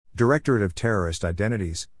Directorate of Terrorist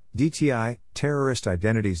Identities, DTI, Terrorist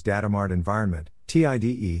Identities Datamart Environment,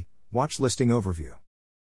 TIDE, Watchlisting Overview.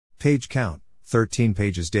 Page count, 13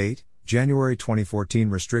 pages. Date, January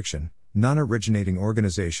 2014. Restriction, Non-Originating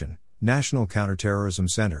Organization, National Counterterrorism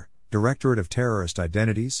Center, Directorate of Terrorist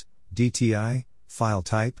Identities, DTI, File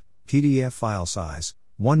Type, PDF. File size,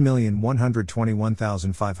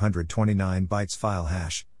 1,121,529 bytes. File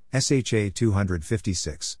hash, SHA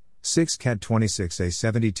 256. 6 CAD 26A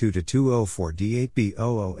 72 to 204 D8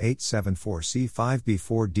 B00874 C5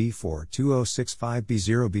 B4 D4 2065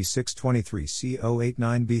 B0 B623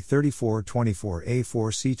 C089 B34 24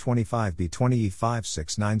 A4 C25 B20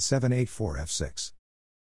 E569784 F6.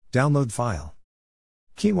 Download file.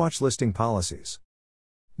 Key Watchlisting Policies.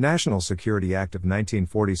 National Security Act of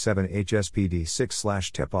 1947 HSPD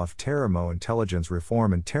 6/Tip-Off Terror MO Intelligence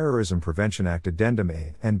Reform and Terrorism Prevention Act Addendum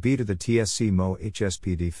A and B to the TSC MO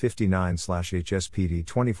HSPD 59/HSPD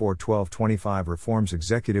 24/12/25 Reforms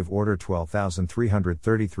Executive Order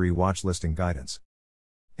 12333 Watchlisting Guidance.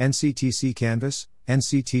 NCTC Canvas,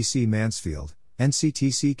 NCTC Mansfield,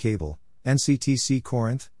 NCTC Cable, NCTC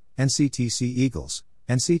Corinth, NCTC Eagles,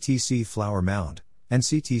 NCTC Flower Mound,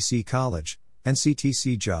 NCTC College,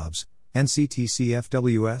 NCTC Jobs, NCTC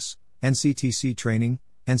FWS, NCTC Training,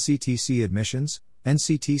 NCTC Admissions,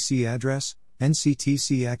 NCTC Address,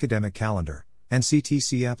 NCTC Academic Calendar,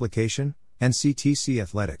 NCTC Application, NCTC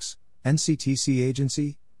Athletics, NCTC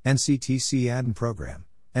Agency, NCTC Admin Program,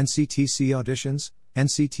 NCTC Auditions,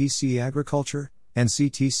 NCTC Agriculture,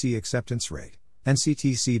 NCTC Acceptance Rate,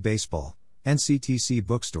 NCTC Baseball, NCTC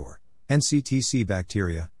Bookstore, NCTC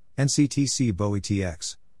Bacteria, NCTC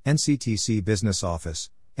BOETX, NCTC Business Office,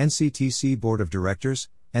 NCTC Board of Directors,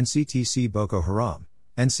 NCTC Boko Haram,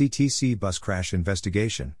 NCTC Bus Crash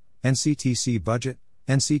Investigation, NCTC Budget,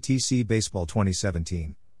 NCTC Baseball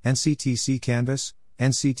 2017, NCTC Canvas,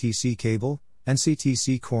 NCTC Cable,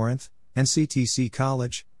 NCTC Corinth, NCTC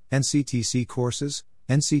College, NCTC Courses,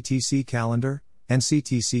 NCTC Calendar,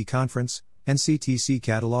 NCTC Conference, NCTC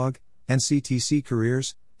Catalog, NCTC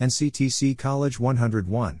Careers, NCTC College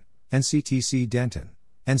 101, NCTC Denton,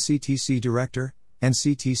 NCTC Director,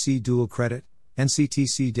 NCTC Dual Credit,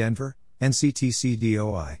 NCTC Denver, NCTC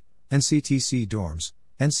DOI, NCTC Dorms,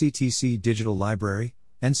 NCTC Digital Library,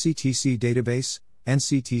 NCTC Database,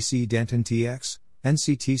 NCTC Denton TX,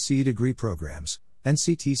 NCTC Degree Programs,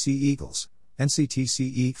 NCTC Eagles,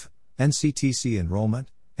 NCTC EAF, NCTC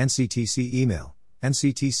Enrollment, NCTC Email,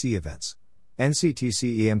 NCTC Events,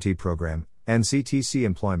 NCTC EMT Program, NCTC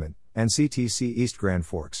Employment, NCTC East Grand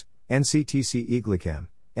Forks, NCTC Eglicam,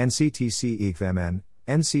 NCTC EGVMN,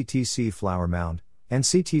 NCTC Flower Mound,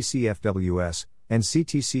 NCTC FWS,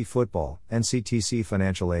 NCTC Football, NCTC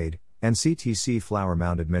Financial Aid, NCTC Flower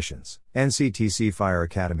Mound Admissions, NCTC Fire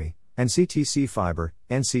Academy, NCTC Fiber,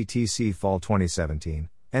 NCTC Fall 2017,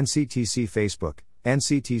 NCTC Facebook,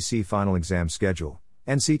 NCTC Final Exam Schedule,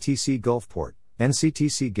 NCTC Gulfport,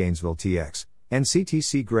 NCTC Gainesville TX,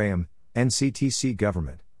 NCTC Graham, NCTC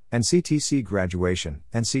Government, NCTC Graduation,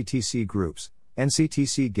 NCTC Groups,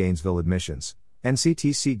 NCTC Gainesville Admissions,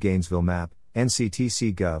 NCTC Gainesville Map,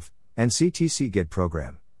 NCTC Gov, NCTC Get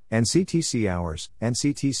Program, NCTC Hours,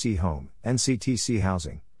 NCTC Home, NCTC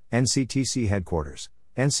Housing, NCTC Headquarters,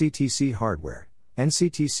 NCTC Hardware,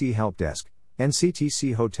 NCTC Help Desk,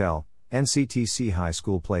 NCTC Hotel, NCTC High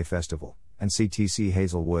School Play Festival, NCTC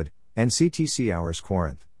Hazelwood, NCTC Hours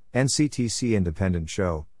Corinth, NCTC Independent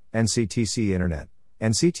Show, NCTC Internet,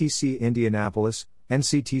 NCTC Indianapolis,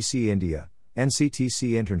 NCTC India,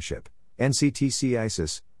 NCTC Internship, NCTC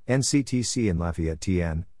ISIS, NCTC in Lafayette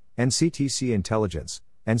TN, NCTC Intelligence,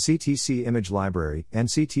 NCTC Image Library,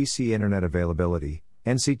 NCTC Internet Availability,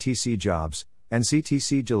 NCTC Jobs,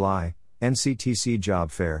 NCTC July, NCTC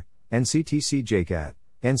Job Fair, NCTC JCAT,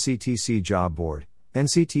 NCTC Job Board,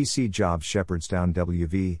 NCTC Jobs Shepherdstown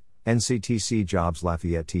WV, NCTC Jobs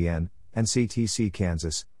Lafayette TN, NCTC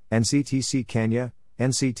Kansas, NCTC Kenya,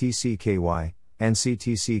 NCTC KY,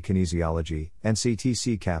 NCTC Kinesiology,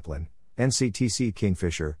 NCTC Kaplan, NCTC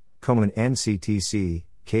Kingfisher, Coleman NCTC,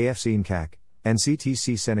 KFC NCAC,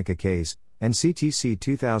 NCTC Seneca Ks, NCTC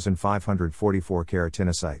 2544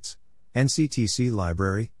 keratinocytes, NCTC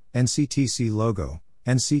Library, NCTC Logo,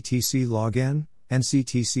 NCTC Login,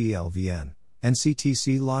 NCTC LVN,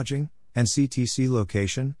 NCTC Lodging, NCTC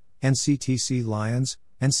Location, NCTC Lions,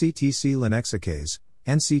 NCTC Linexa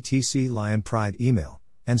NCTC Lion Pride Email,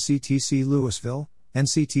 NCTC Louisville,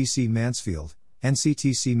 NCTC Mansfield,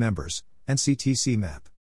 NCTC Members, NCTC Map,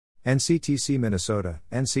 NCTC Minnesota,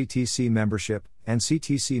 NCTC Membership,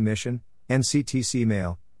 NCTC Mission, NCTC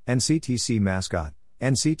Mail, NCTC Mascot,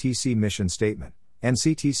 NCTC Mission Statement,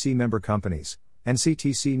 NCTC Member Companies,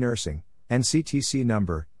 NCTC Nursing, NCTC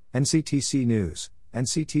Number, NCTC News,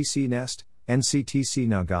 NCTC Nest, NCTC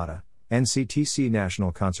Nagata, NCTC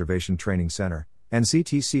National Conservation Training Center,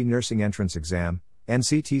 NCTC Nursing Entrance Exam,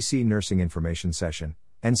 NCTC Nursing Information Session,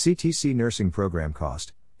 NCTC Nursing Program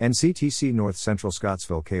Cost, NCTC North Central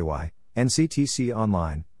Scottsville KY, NCTC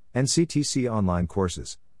Online, NCTC Online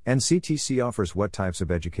Courses, NCTC offers what types of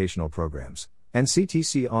educational programs,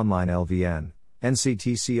 NCTC Online LVN,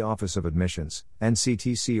 NCTC Office of Admissions,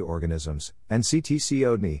 NCTC Organisms, NCTC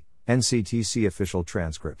ODNI, NCTC Official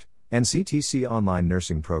Transcript, NCTC Online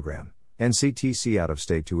Nursing Program, NCTC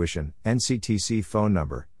Out-of-State Tuition, NCTC Phone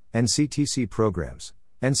Number, NCTC Programs,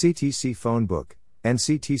 NCTC Phone Book,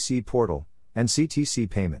 NCTC Portal, NCTC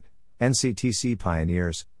Payment, NCTC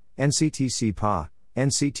Pioneers, NCTC PA,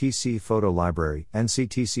 NCTC Photo Library,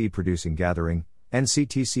 NCTC Producing Gathering,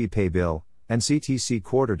 NCTC Pay Bill, NCTC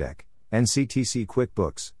Quarterdeck, NCTC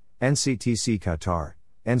QuickBooks, NCTC Qatar,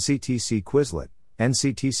 NCTC Quizlet,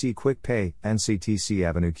 NCTC QuickPay, NCTC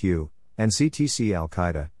Avenue Q, NCTC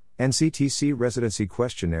Al-Qaeda, NCTC Residency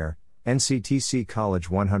Questionnaire, NCTC College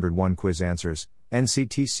 101 Quiz Answers,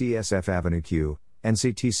 NCTC SF Avenue Q,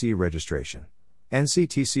 NCTC Registration,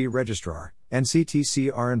 NCTC Registrar,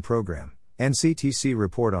 NCTC RN Program, NCTC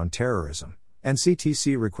Report on Terrorism,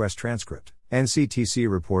 NCTC Request Transcript,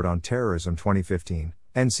 NCTC Report on Terrorism 2015,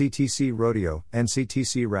 NCTC Rodeo,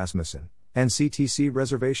 NCTC Rasmussen, NCTC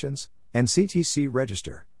Reservations, NCTC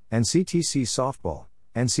Register, NCTC Softball,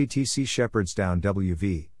 NCTC Shepherdsdown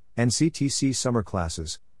WV, NCTC Summer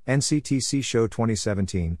Classes, NCTC Show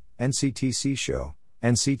 2017, NCTC Show,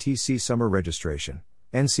 NCTC Summer Registration,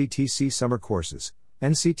 NCTC Summer Courses,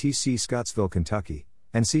 NCTC Scottsville, Kentucky,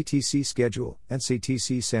 NCTC Schedule,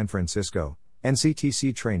 NCTC San Francisco,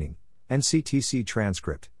 NCTC Training, NCTC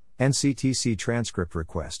Transcript, NCTC Transcript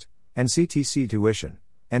Request, NCTC Tuition,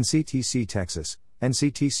 NCTC Texas,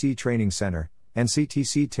 NCTC Training Center,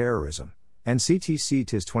 NCTC Terrorism, NCTC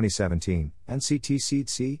TIS 2017, NCTC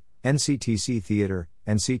TC, NCTC Theater,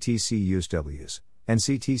 NCTC USWs,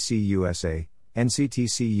 NCTC USA,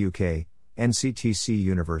 NCTC UK, NCTC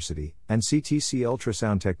University, NCTC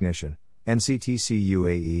Ultrasound Technician, NCTC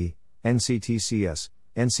UAE, NCTCS,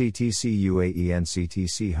 NCTC UAE,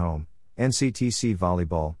 NCTC Home, NCTC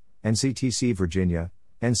Volleyball, NCTC Virginia,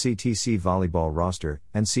 NCTC Volleyball Roster,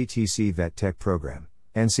 NCTC Vet Tech Program,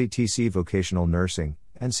 NCTC Vocational Nursing,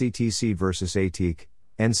 NCTC versus ATEC,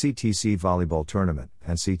 NCTC Volleyball Tournament,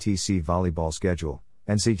 NCTC Volleyball Schedule,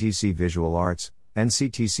 NCTC Visual Arts,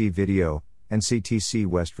 NCTC Video, NCTC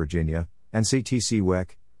West Virginia, NCTC WEC,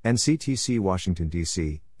 NCTC Washington,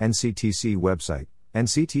 D.C., NCTC Website,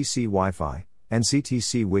 NCTC Wi-Fi,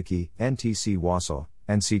 NCTC Wiki, NTC Wausau,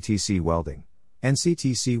 NCTC Welding,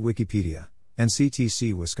 NCTC Wikipedia,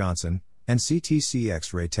 NCTC Wisconsin, NCTC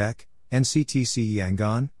X-Ray Tech, NCTC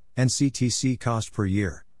Yangon, NCTC Cost Per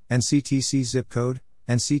Year, NCTC Zip Code,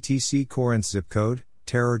 NCTC Corinth Zip Code,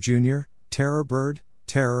 Terror Junior, Terror Bird,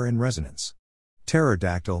 Terror in Resonance,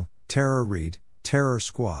 Pterodactyl, Terror Read, Terror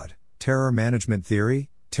Squad, Terror Management Theory,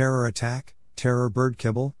 Terror Attack, Terror Bird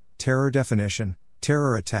Kibble, Terror Definition,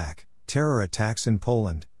 Terror Attack, Terror Attacks in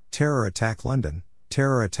Poland, Terror Attack London,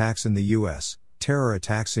 Terror Attacks in the US, Terror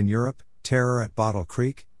Attacks in Europe, Terror at Bottle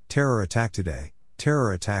Creek, Terror Attack Today,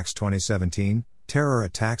 Terror Attacks 2017, Terror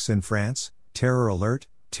Attacks in France, Terror Alert,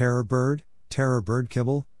 Terror Bird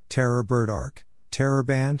Kibble, Terror Bird Arc, Terror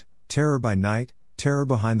Band, Terror by Night, Terror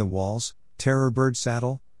Behind the Walls, Terror Bird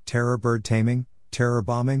Saddle, Terror Bird Taming, Terror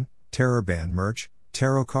Bombing, Terror Band Merch,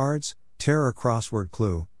 Tarot Cards, Terror Crossword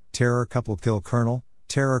Clue, Terror Couple Kill Colonel,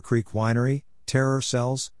 Terror Creek Winery, Terror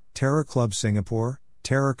Cells, Terror Club Singapore,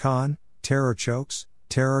 Terror Con, Terror Chokes,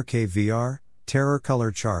 Terror KVR, Terror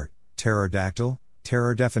Color Chart, Pterodactyl,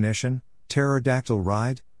 Terror Definition, Pterodactyl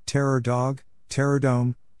Ride, Terror Dog, Terror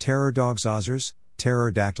Dome, Terror Dogs Ozzers,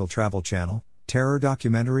 Pterodactyl Travel Channel, Terror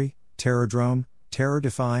Documentary, Terror Drone, Terror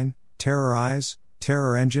Define, Terror Eyes,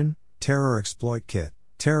 Terror Engine, Terror Exploit Kit,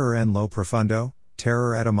 Terror en Lo Profundo,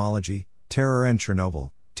 Terror Etymology, Terror en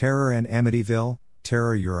Chernobyl, Terror en Amityville,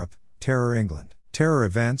 Terror Europe, Terror England, Terror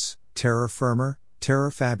Events, Terror Firmer,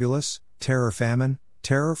 Terror Fabulous, Terror Famine,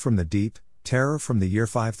 Terror from the Deep, Terror from the Year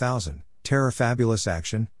 5000, Terror Fabulous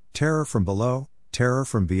Action, Terror from Below, Terror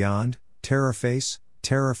from Beyond, Terror Face,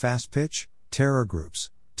 Terror Fast Pitch, Terror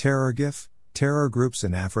Groups, Terror GIF, Terror Groups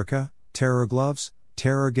in Africa, Terror Gloves,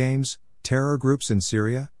 Terror Games, Terror Groups in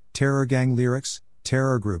Syria, Terror Gang Lyrics,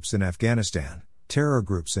 Terror Groups in Afghanistan, Terror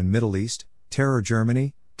Groups in Middle East, Terror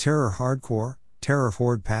Germany, Terror Hardcore, Terror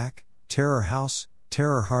Horde Pack, Terror House,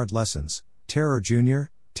 Terror Hard Lessons, Terror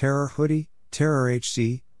Junior, Terror Hoodie, Terror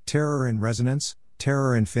HC, Terror in Resonance,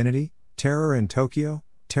 Terror Infinity, Terror in Tokyo,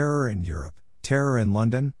 Terror in Europe, Terror in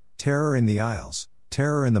London, Terror in the Isles,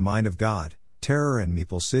 Terror in the Mind of God, Terror in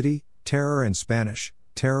Maple City, Terror in Spanish,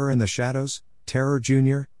 Terror in the Shadows, Terror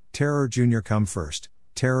Jr. Come First,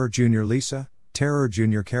 Terror Jr. Lisa, Terror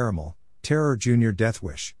Jr. Caramel, Terror Jr. Death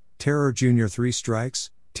Wish, Terror Jr. Three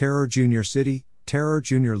Strikes, Terror Jr. City, Terror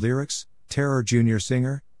Jr. Lyrics, Terror Jr.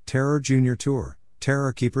 Singer, Terror Jr. Tour,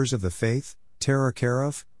 Terror Keepers of the Faith, Terror Care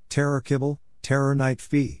of, Terror Kibble, Terror Night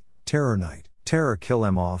Fee, Terror Night, Terror Kill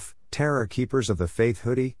 'Em Off, Terror Keepers of the Faith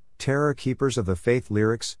Hoodie, Terror Keepers of the Faith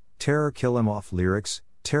Lyrics, Terror Kill 'Em Off Lyrics,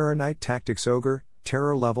 Terror Night Tactics Ogre,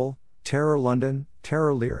 Terror Level, Terror London,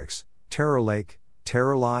 Terror Lyrics, Terror Lake,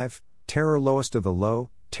 Terror Live, Terror Lowest of the Low,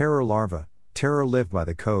 Terror Larva, Terror Live by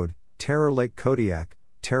the Code, Terror Lake Kodiak,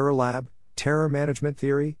 Terror Lab, Terror Management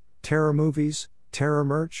Theory, Terror Movies, Terror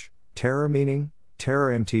Merch, Terror Meaning,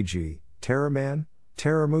 Terror MTG, Terror Man,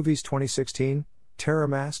 Terror Movies 2016, Terror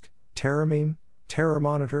Mask, Terror Meme, Terror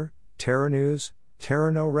Monitor, Terror News,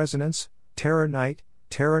 Terror No Resonance, Terror Night,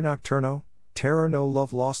 Terror Nocturno, Terror No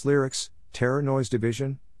Love Lost Lyrics, Terror Noise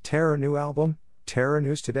Division, Terror New Album, Terror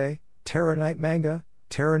News Today, Terror Night Manga,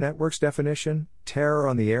 Terror Networks Definition, Terror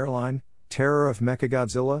on the Airline, Terror of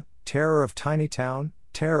Mechagodzilla, Terror of Tiny Town,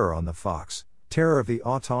 Terror on the Fox, Terror of the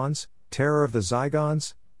Autons, Terror of the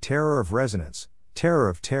Zygons, Terror of Resonance, Terror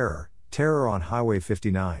of Terror, Terror on Highway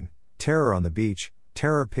 59, Terror on the Beach,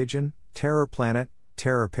 Terror Pigeon, Terror Planet,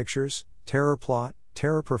 Terror Pictures, Terror Plot,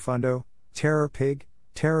 Terror Profundo, Terror Pig,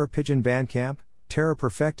 Terror Pigeon Bandcamp, Terror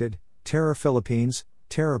Perfected, Terror Philippines,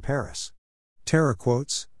 Terror Paris. Terror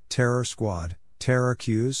Quotes, Terror Squad, Terror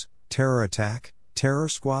Cues, Terror Attack, Terror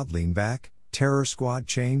Squad Lean Back, Terror Squad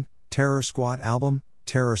Chain, Terror Squad Album,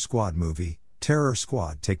 Terror Squad Movie, Terror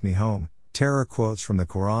Squad Take Me Home, Terror Quotes from the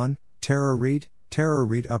Quran, Terror Read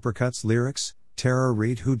Uppercuts Lyrics, Terror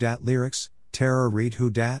Read Who Dat Lyrics, Terror Read Who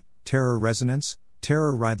Dat, Terror Resonance,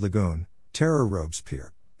 Terror Ride Lagoon, Terror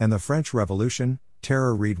Robespierre, and the French Revolution,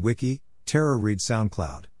 Terror Read Wiki, Terror Read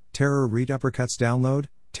SoundCloud, Terror Read Uppercuts Download,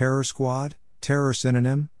 Terror Squad, Terror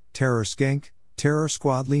Synonym, Terror Skink, Terror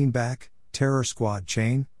Squad Lean Back, Terror Squad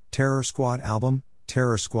Chain, Terror Squad Album,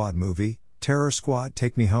 Terror Squad Movie, Terror Squad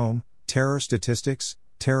Take Me Home, Terror Statistics,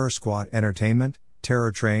 Terror Squad Entertainment,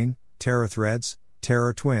 Terror Train, Terror Threads,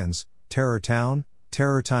 Terror Twins, Terror Town,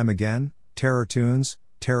 Terror Time Again, Terror Tunes,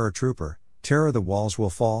 Terror Trooper, Terror The Walls Will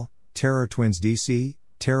Fall, Terror Twins DC,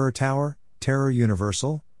 Terror Tower, Terror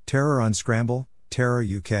Universal, Terror Unscramble, Terror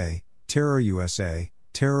UK, Terror USA,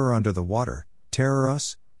 Terror Under the Water, Terror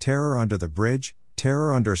Us, Terror Under the Bridge,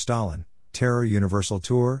 Terror Under Stalin, Terror Universal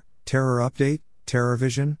Tour, Terror Update, Terror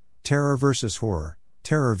Vision, Terror vs. Horror,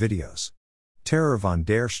 Terror Videos. Terror von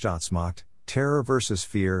der Staatsmacht, Terror vs.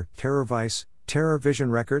 Fear, Terror Vice, Terror Vision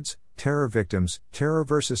Records, Terror Victims, Terror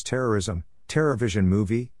vs. Terrorism, Terror Vision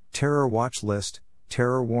Movie, Terror Watch List,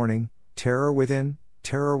 Terror Warning, Terror Within,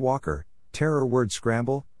 Terror Walker, Terror Word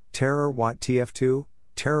Scramble, Terror Watt TF2,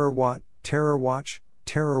 Terror Watt, Terror Watch,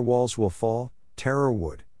 Terror Walls Will Fall, Terror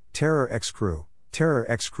Wood, Terror X Crew, Terror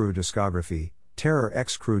X Crew Discography, Terror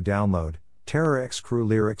X Crew Download, Terror X Crew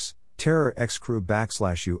Lyrics, Terror X Crew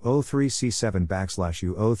 /U03C7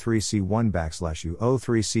 /U03C1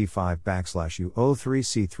 /U03C5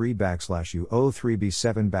 /U03C3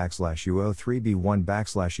 /U03B7 /U03B1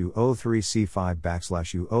 /U03C5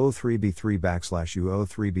 /U03B3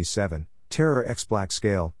 /U03B7, Terror X Black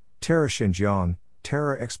Scale, Terror Xinjiang,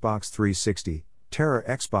 Terror Xbox 360, Terror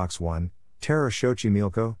Xbox One, Terror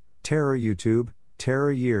Xochimilco, Terror YouTube,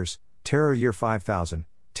 Terror Years, Terror Year 5000,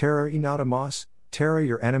 Terror Inata Moss, Terror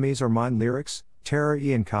Your Enemies Are Mine Lyrics, Terror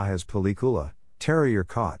Ian Kaha's Pelicula, Terror You're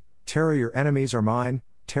Caught, Terror Your Enemies Are Mine,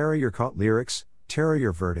 Terror You're Caught Lyrics, Terror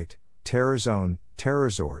Your Verdict, Terror Zone, Terror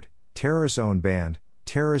Zord, Terror Zone Band,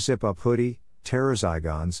 Terror Zip Up Hoodie, Terror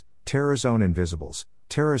Zygons, Terror Zone Invisibles,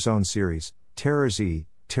 Terror Zone Series, Terror Z,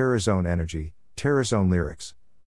 Terror Zone Energy, Terror Zone Lyrics.